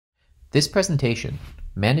This presentation,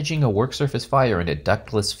 Managing a Work Surface Fire in a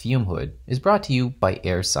Ductless Fume Hood, is brought to you by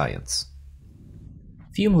Air Science.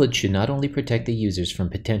 Fume hoods should not only protect the users from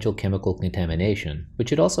potential chemical contamination, but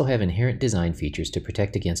should also have inherent design features to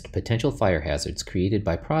protect against potential fire hazards created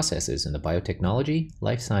by processes in the biotechnology,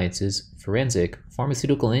 life sciences, forensic,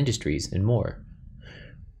 pharmaceutical industries, and more.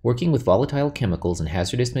 Working with volatile chemicals and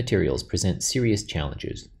hazardous materials presents serious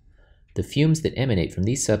challenges. The fumes that emanate from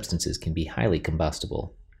these substances can be highly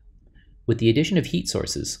combustible. With the addition of heat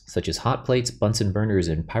sources, such as hot plates, Bunsen burners,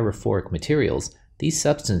 and pyrophoric materials, these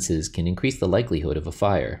substances can increase the likelihood of a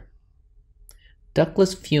fire.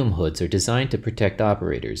 Ductless fume hoods are designed to protect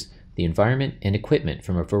operators, the environment, and equipment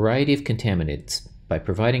from a variety of contaminants by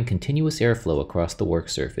providing continuous airflow across the work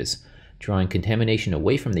surface, drawing contamination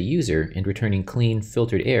away from the user and returning clean,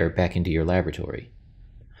 filtered air back into your laboratory.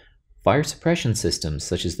 Fire suppression systems,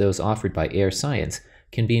 such as those offered by Air Science,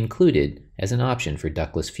 can be included as an option for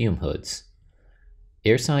ductless fume hoods.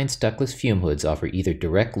 Air Science ductless fume hoods offer either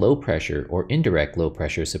direct low-pressure or indirect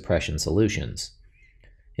low-pressure suppression solutions.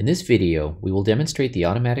 In this video, we will demonstrate the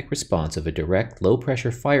automatic response of a direct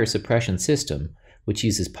low-pressure fire suppression system, which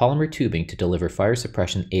uses polymer tubing to deliver fire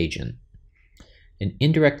suppression agent. An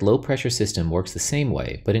indirect low-pressure system works the same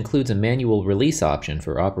way, but includes a manual release option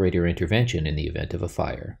for operator intervention in the event of a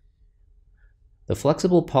fire. The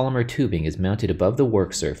flexible polymer tubing is mounted above the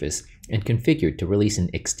work surface and configured to release an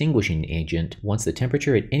extinguishing agent once the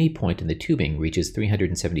temperature at any point in the tubing reaches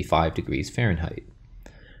 375 degrees Fahrenheit.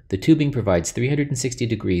 The tubing provides 360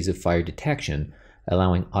 degrees of fire detection,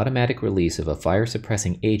 allowing automatic release of a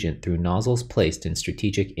fire-suppressing agent through nozzles placed in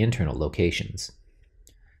strategic internal locations.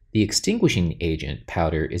 The extinguishing agent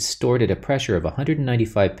powder is stored at a pressure of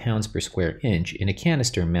 195 pounds per square inch in a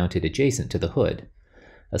canister mounted adjacent to the hood.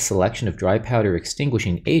 A selection of dry powder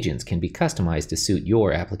extinguishing agents can be customized to suit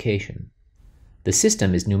your application. The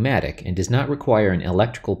system is pneumatic and does not require an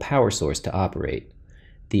electrical power source to operate.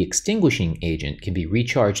 The extinguishing agent can be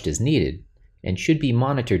recharged as needed and should be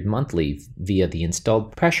monitored monthly via the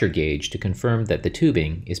installed pressure gauge to confirm that the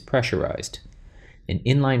tubing is pressurized. An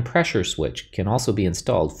inline pressure switch can also be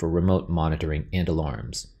installed for remote monitoring and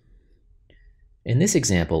alarms. In this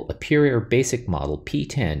example, a Purair basic model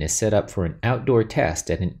P10 is set up for an outdoor test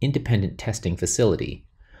at an independent testing facility.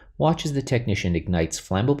 Watch as the technician ignites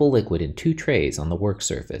flammable liquid in 2 trays on the work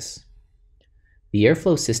surface. The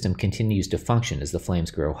airflow system continues to function as the flames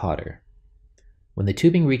grow hotter. When the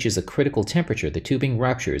tubing reaches a critical temperature, the tubing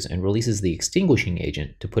ruptures and releases the extinguishing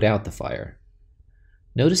agent to put out the fire.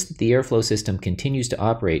 Notice that the airflow system continues to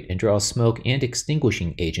operate and draws smoke and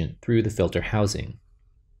extinguishing agent through the filter housing.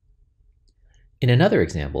 In another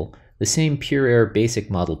example, the same Purair basic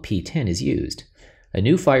model P10 is used. A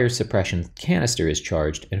new fire suppression canister is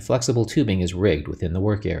charged and flexible tubing is rigged within the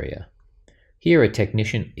work area. Here, a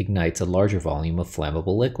technician ignites a larger volume of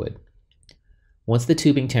flammable liquid. Once the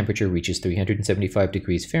tubing temperature reaches 375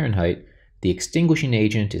 degrees Fahrenheit, the extinguishing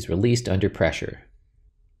agent is released under pressure.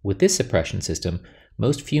 With this suppression system,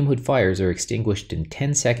 most fume hood fires are extinguished in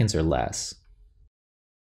 10 seconds or less.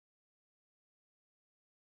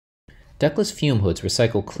 Ductless fume hoods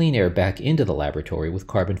recycle clean air back into the laboratory with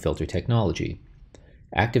carbon filter technology.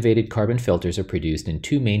 Activated carbon filters are produced in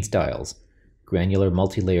 2 main styles: granular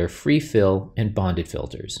multilayer free fill and bonded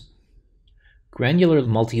filters. Granular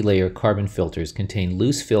multilayer carbon filters contain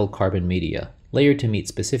loose fill carbon media, layered to meet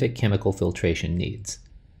specific chemical filtration needs.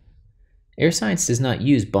 Air Science does not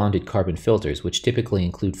use bonded carbon filters, which typically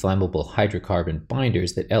include flammable hydrocarbon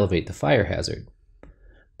binders that elevate the fire hazard.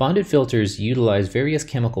 Bonded filters utilize various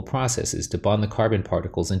chemical processes to bond the carbon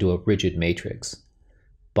particles into a rigid matrix.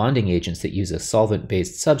 Bonding agents that use a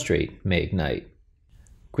solvent-based substrate may ignite.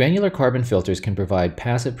 Granular carbon filters can provide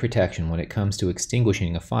passive protection when it comes to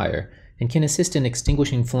extinguishing a fire and can assist in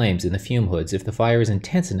extinguishing flames in the fume hoods if the fire is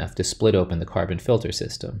intense enough to split open the carbon filter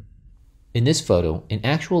system. In this photo, an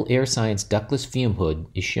actual Air Science ductless fume hood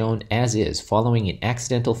is shown as is following an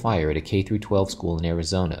accidental fire at a K-12 school in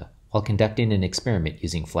Arizona, while conducting an experiment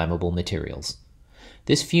using flammable materials.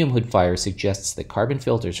 This fume hood fire suggests that carbon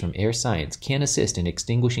filters from Air Science can assist in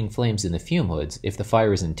extinguishing flames in the fume hoods if the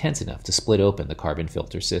fire is intense enough to split open the carbon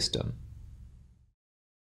filter system.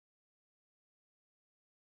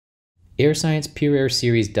 Air Science Purair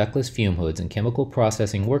series ductless fume hoods and chemical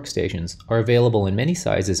processing workstations are available in many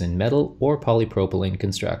sizes in metal or polypropylene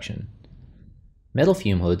construction. Metal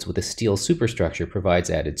fume hoods with a steel superstructure provides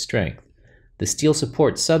added strength. The steel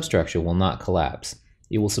support substructure will not collapse.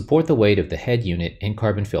 It will support the weight of the head unit and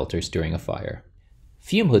carbon filters during a fire.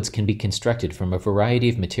 Fume hoods can be constructed from a variety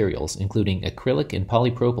of materials, including acrylic and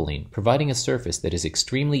polypropylene, providing a surface that is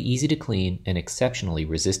extremely easy to clean and exceptionally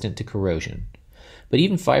resistant to corrosion. but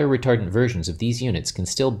even fire-retardant versions of these units can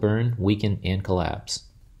still burn, weaken, and collapse.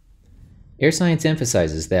 Air Science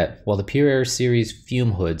emphasizes that while the Purair series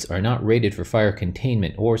fume hoods are not rated for fire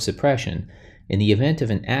containment or suppression, in the event of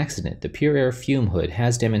an accident, the Purair fume hood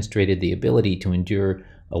has demonstrated the ability to endure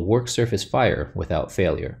a work surface fire without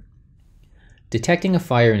failure. Detecting a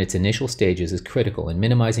fire in its initial stages is critical in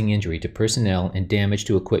minimizing injury to personnel and damage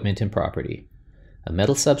to equipment and property. A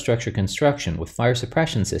metal substructure construction with fire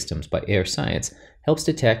suppression systems by Air Science helps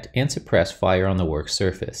detect and suppress fire on the work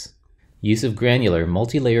surface. Use of granular,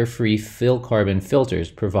 multi-layer-free fill carbon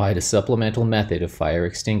filters provide a supplemental method of fire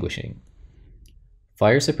extinguishing.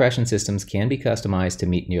 Fire suppression systems can be customized to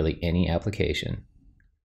meet nearly any application.